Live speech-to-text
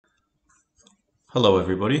Hello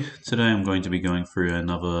everybody. Today I'm going to be going through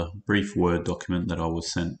another brief Word document that I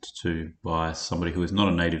was sent to by somebody who is not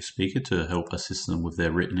a native speaker to help assist them with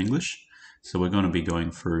their written English. So we're going to be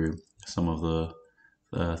going through some of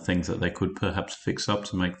the things that they could perhaps fix up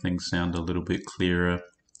to make things sound a little bit clearer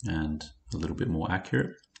and a little bit more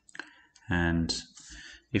accurate. And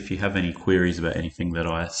if you have any queries about anything that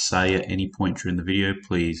I say at any point during the video,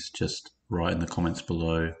 please just write in the comments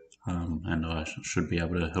below. And I should be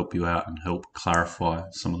able to help you out and help clarify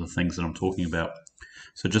some of the things that I'm talking about.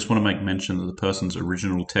 So just want to make mention that the person's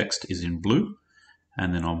original text is in blue,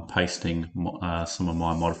 and then I'm pasting some of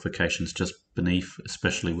my modifications just beneath,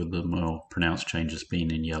 especially with the more pronounced changes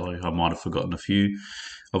being in yellow. I might have forgotten a few.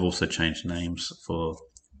 I've also changed names for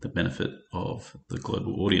the benefit of the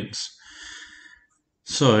global audience.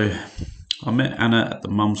 So I met Anna at the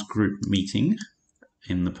Mums Group meeting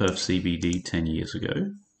in the Perth CBD 10 years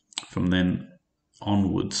ago. From then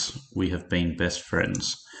onwards, we have been best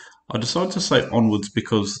friends. I decided to say onwards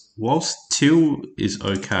because whilst till is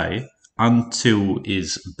okay, until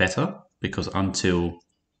is better, because until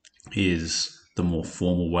is the more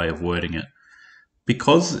formal way of wording it.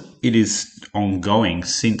 Because it is ongoing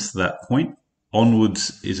since that point,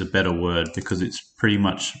 onwards is a better word because it's pretty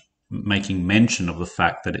much making mention of the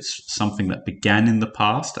fact that it's something that began in the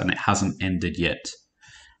past and it hasn't ended yet.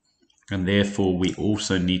 And therefore, we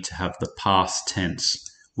also need to have the past tense.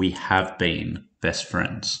 We have been best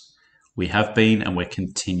friends. We have been and we're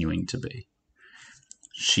continuing to be.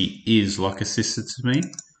 She is like a sister to me.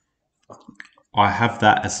 I have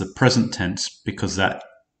that as the present tense because that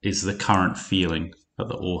is the current feeling that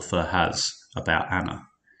the author has about Anna.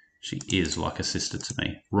 She is like a sister to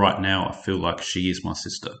me. Right now, I feel like she is my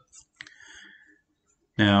sister.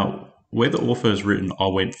 Now, where the author has written, I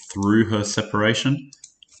went through her separation,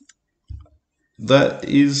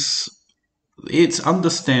 it's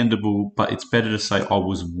understandable, but it's better to say I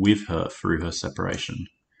was with her through her separation.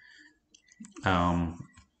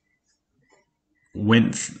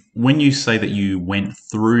 When you say that you went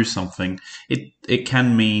through something, it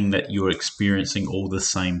can mean that you're experiencing all the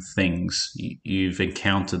same things. You've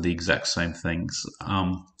encountered the exact same things.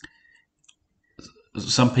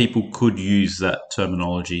 Some people could use that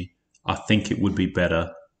terminology. I think it would be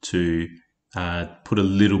better to put a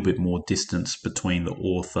little bit more distance between the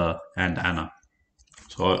author and Anna.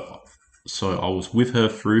 So I was with her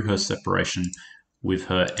through her separation with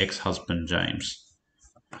her ex-husband James.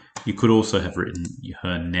 You could also have written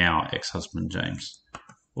her now ex-husband James,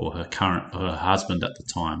 or her husband at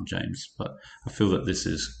the time James. But I feel that this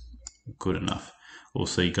is good enough.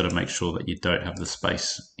 Also, you've got to make sure that you don't have the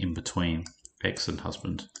space in between ex and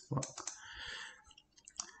husband.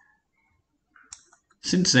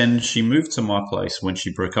 Since then, she moved to my place when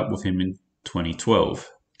she broke up with him in 2012.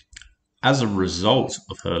 As a result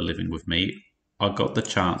of her living with me, I got the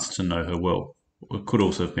chance to know her well. It could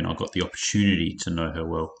also have been I got the opportunity to know her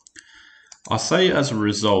well. I say as a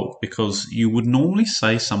result because you would normally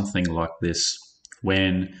say something like this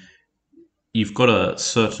when you've got a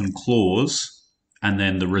certain clause and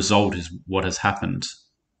then the result is what has happened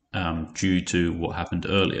due to what happened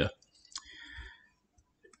earlier.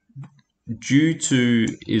 Due to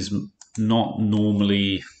is not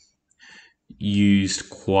normally used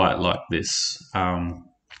quite like this.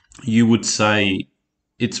 You would say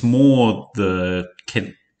it's more the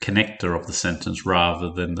connector of the sentence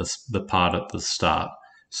rather than the part at the start.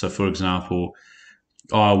 So, for example,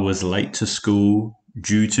 I was late to school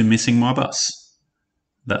due to missing my bus.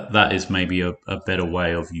 That is maybe a better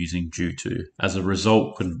way of using due to. As a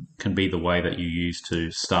result can be the way that you use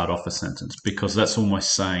to start off a sentence, because that's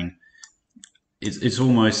almost saying it's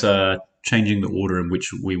almost changing the order in which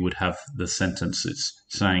we would have the sentence. It's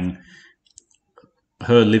saying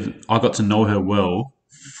I got to know her well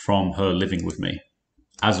from her living with me.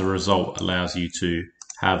 As a result, allows you to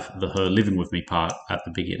have the her living with me part at the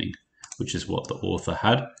beginning, which is what the author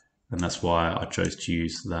had, and that's why I chose to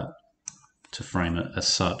use that to frame it as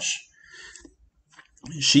such.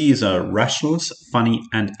 She is a rationalist, funny,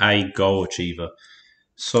 and a goal achiever.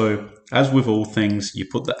 So, as with all things, you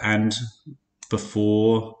put the and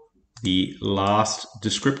before the last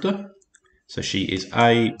descriptor. So she is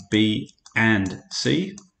A, B, and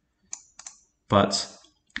C. But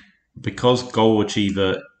because goal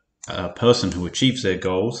achiever, a person who achieves their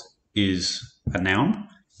goals, is a noun,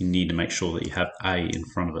 you need to make sure that you have A in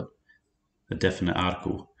front of it, a definite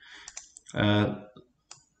article.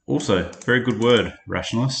 Also, very good word,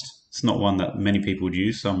 rationalist. It's not one that many people would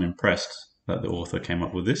use, so I'm impressed that the author came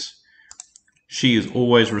up with this. She is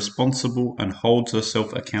always responsible and holds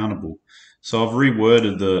herself accountable. So I've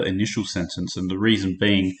reworded the initial sentence, and the reason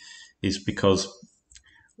being is because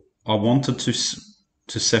I wanted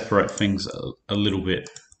to separate things a little bit.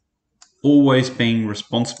 Always being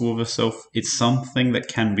responsible of herself, it's something that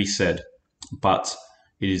can be said, but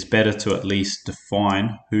it is better to at least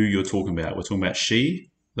define who you're talking about. We're talking about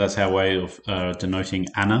she. That's our way of denoting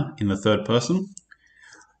Anna in the third person.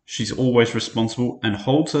 She's always responsible and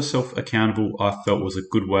holds herself accountable, I felt was a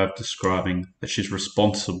good way of describing that she's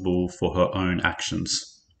responsible for her own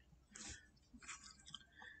actions.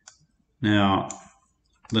 Now,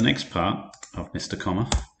 the next part, I've missed a comma.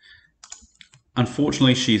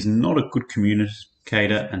 Unfortunately, she is not a good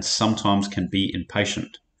communicator and sometimes can be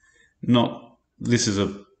impatient. This is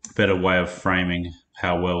a better way of framing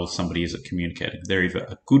how well somebody is at communicating. They're either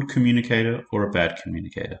a good communicator or a bad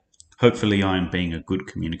communicator. Hopefully I am being a good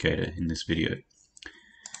communicator in this video.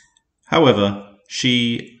 However,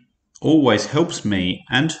 she always helps me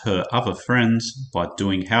and her other friends by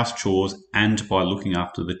doing house chores and by looking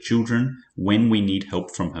after the children when we need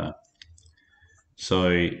help from her.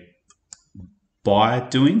 So by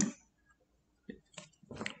doing,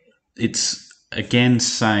 it's again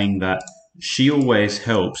saying that she always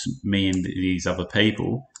helps me and these other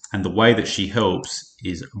people, and the way that she helps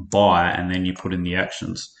is by, and then you put in the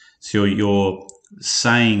actions. So you're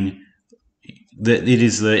saying that it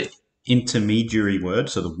is the intermediary word,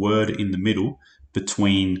 so the word in the middle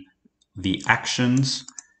between the actions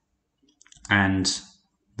and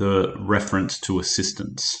the reference to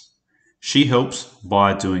assistance. She helps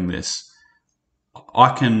by doing this.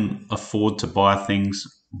 I can afford to buy things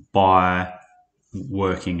by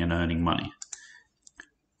working and earning money.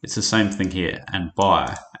 It's the same thing here, and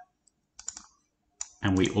by.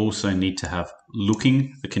 And we also need to have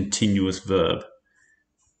looking, the continuous verb.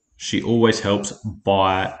 She always helps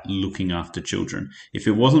by looking after children. If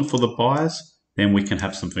it wasn't for the bys, then we can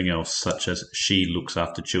have something else, such as she looks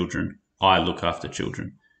after children, I look after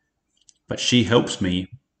children. But she helps me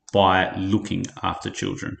by looking after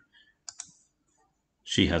children.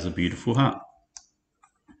 She has a beautiful heart.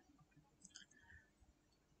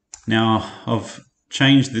 Now, I've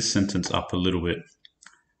changed this sentence up a little bit.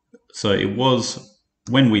 So it was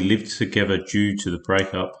when we lived together due to the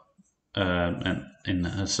breakup, and in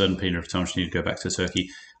a certain period of time she needed to go back to Turkey.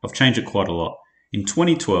 I've changed it quite a lot. In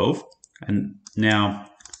 2012, and now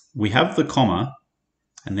we have the comma,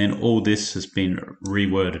 and then all this has been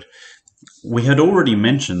reworded. We had already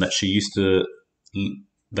mentioned that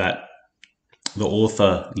that the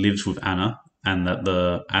author lives with Anna, and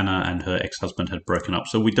that Anna and her ex-husband had broken up.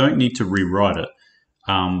 So we don't need to rewrite it.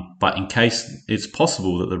 But in case it's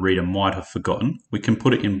possible that the reader might have forgotten, we can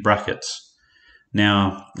put it in brackets.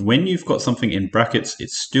 Now, when you've got something in brackets,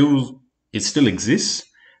 it still exists,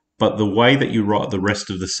 but the way that you write the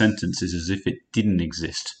rest of the sentence is as if it didn't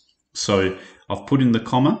exist. So I've put in the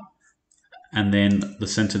comma, and then the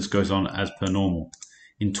sentence goes on as per normal.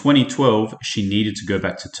 In 2012, she needed to go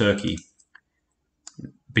back to Turkey.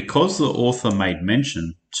 Because the author made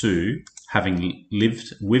mention to having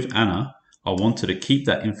lived with Anna, I wanted to keep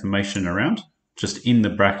that information around, just in the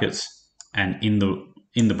brackets, and in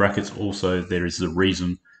the brackets also there is the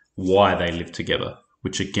reason why they lived together,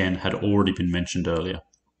 which again had already been mentioned earlier.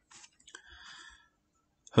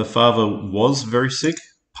 Her father was very sick,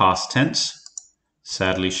 past tense.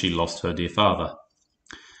 Sadly, she lost her dear father.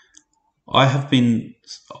 I have been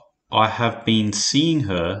seeing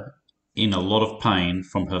her in a lot of pain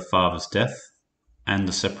from her father's death and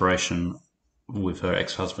the separation with her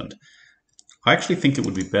ex-husband. I actually think it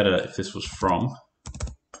would be better if this was from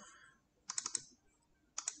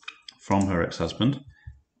her ex-husband.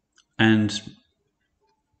 And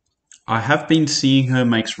I have been seeing her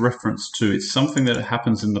makes reference to, it's something that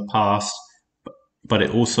happens in the past, but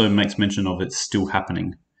it also makes mention of it still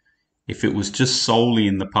happening. If it was just solely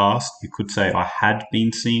in the past, you could say I had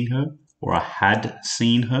been seeing her, or I had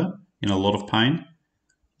seen her in a lot of pain.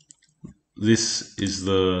 This is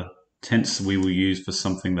the tense we will use for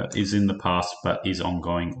something that is in the past but is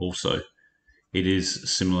ongoing also. It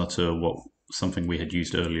is similar to something we had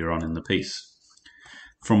used earlier on in the piece.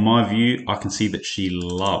 From my view, I can see that she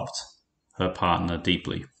loved her partner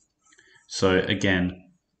deeply. So again,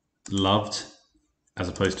 loved as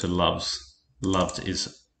opposed to loves. Loved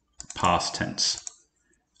is past tense.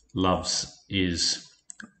 Loves is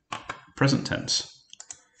present tense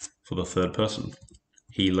for the third person.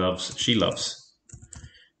 He loves, she loves.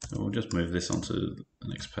 So we'll just move this onto the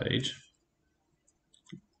next page.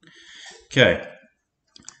 Okay.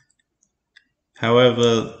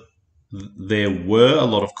 However, there were a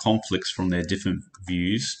lot of conflicts from their different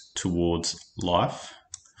views towards life.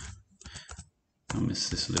 I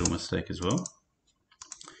missed this little mistake as well.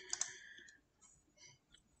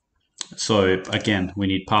 So again, we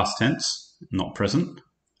need past tense, not present.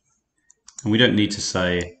 And we don't need to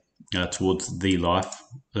say towards the life,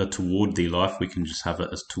 toward the life. We can just have it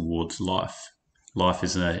as towards life. Life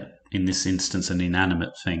is, in this instance, an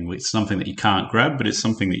inanimate thing. It's something that you can't grab, but it's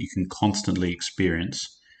something that you can constantly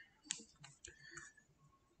experience.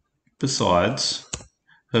 Besides,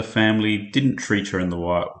 her family didn't treat her in the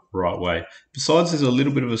right way. Besides is a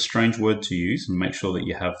little bit of a strange word to use, and make sure that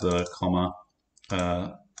you have the comma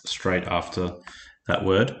straight after that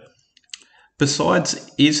word.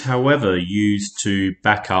 Besides is, however, used to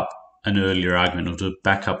back up an earlier argument or to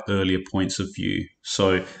back up earlier points of view.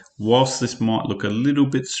 So whilst this might look a little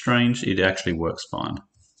bit strange, it actually works fine.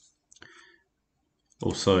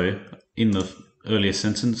 Also, in the earlier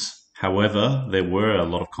sentence, however, there were a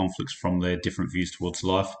lot of conflicts from their different views towards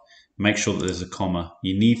life. Make sure that there's a comma.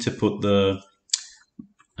 You need to put the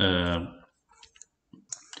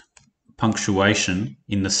punctuation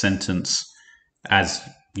in the sentence as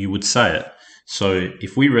you would say it. So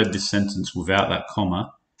if we read this sentence without that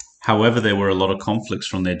comma, however, there were a lot of conflicts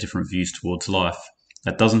from their different views towards life,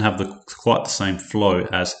 that doesn't have quite the same flow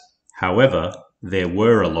as, however, there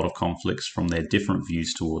were a lot of conflicts from their different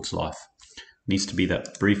views towards life. It needs to be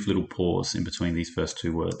that brief little pause in between these first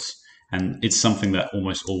two words. And it's something that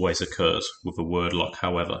almost always occurs with a word like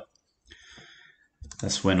however.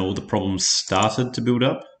 That's when all the problems started to build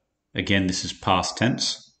up. Again, this is past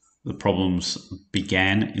tense. The problems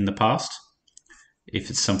began in the past. If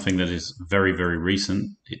it's something that is very, very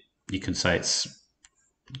recent, you can say it's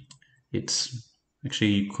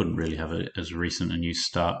actually, you couldn't really have it as recent and you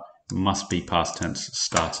start. It must be past tense,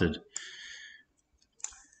 started.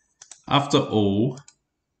 After all,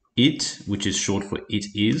 it, which is short for it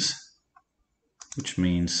is, which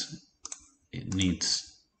means it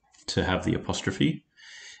needs to have the apostrophe.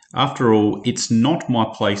 After all, it's not my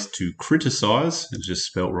place to criticize, it's just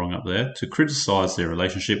spelt wrong up there, to criticize their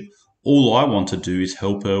relationship. All I want to do is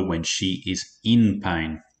help her when she is in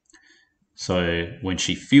pain. So when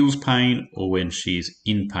she feels pain or when she is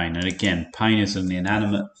in pain. And again, pain is an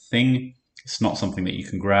inanimate thing. It's not something that you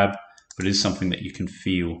can grab, but it is something that you can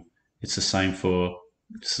feel. It's the same for,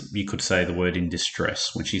 you could say the word in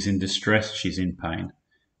distress. When she's in distress, she's in pain.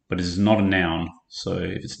 But it is not a noun. So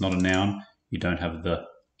if it's not a noun, you don't have the.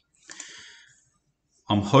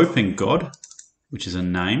 I'm hoping God, which is a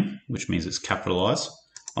name, which means it's capitalized.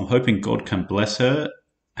 I'm hoping God can bless her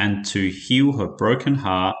and to heal her broken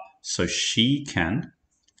heart so she can.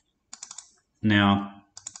 Now,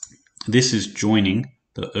 this is joining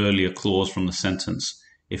the earlier clause from the sentence.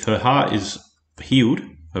 If her heart is healed,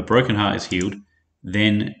 her broken heart is healed,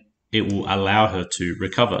 then it will allow her to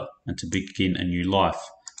recover and to begin a new life.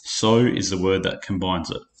 So is the word that combines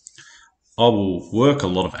it. I will work a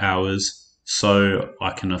lot of hours so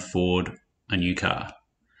I can afford a new car.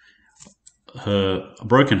 Her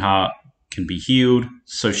broken heart can be healed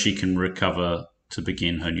so she can recover to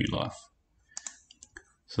begin her new life.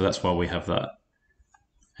 So that's why we have that.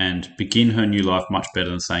 And begin her new life much better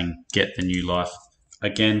than saying get the new life.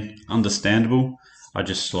 Again, understandable. I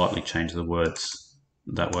just slightly change the words.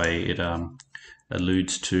 That way it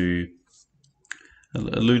alludes to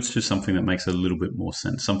something that makes a little bit more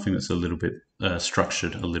sense, something that's a little bit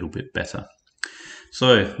structured a little bit better.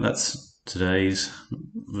 So that's today's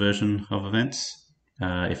version of events.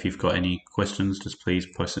 If you've got any questions, just please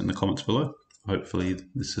post it in the comments below. Hopefully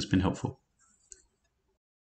this has been helpful.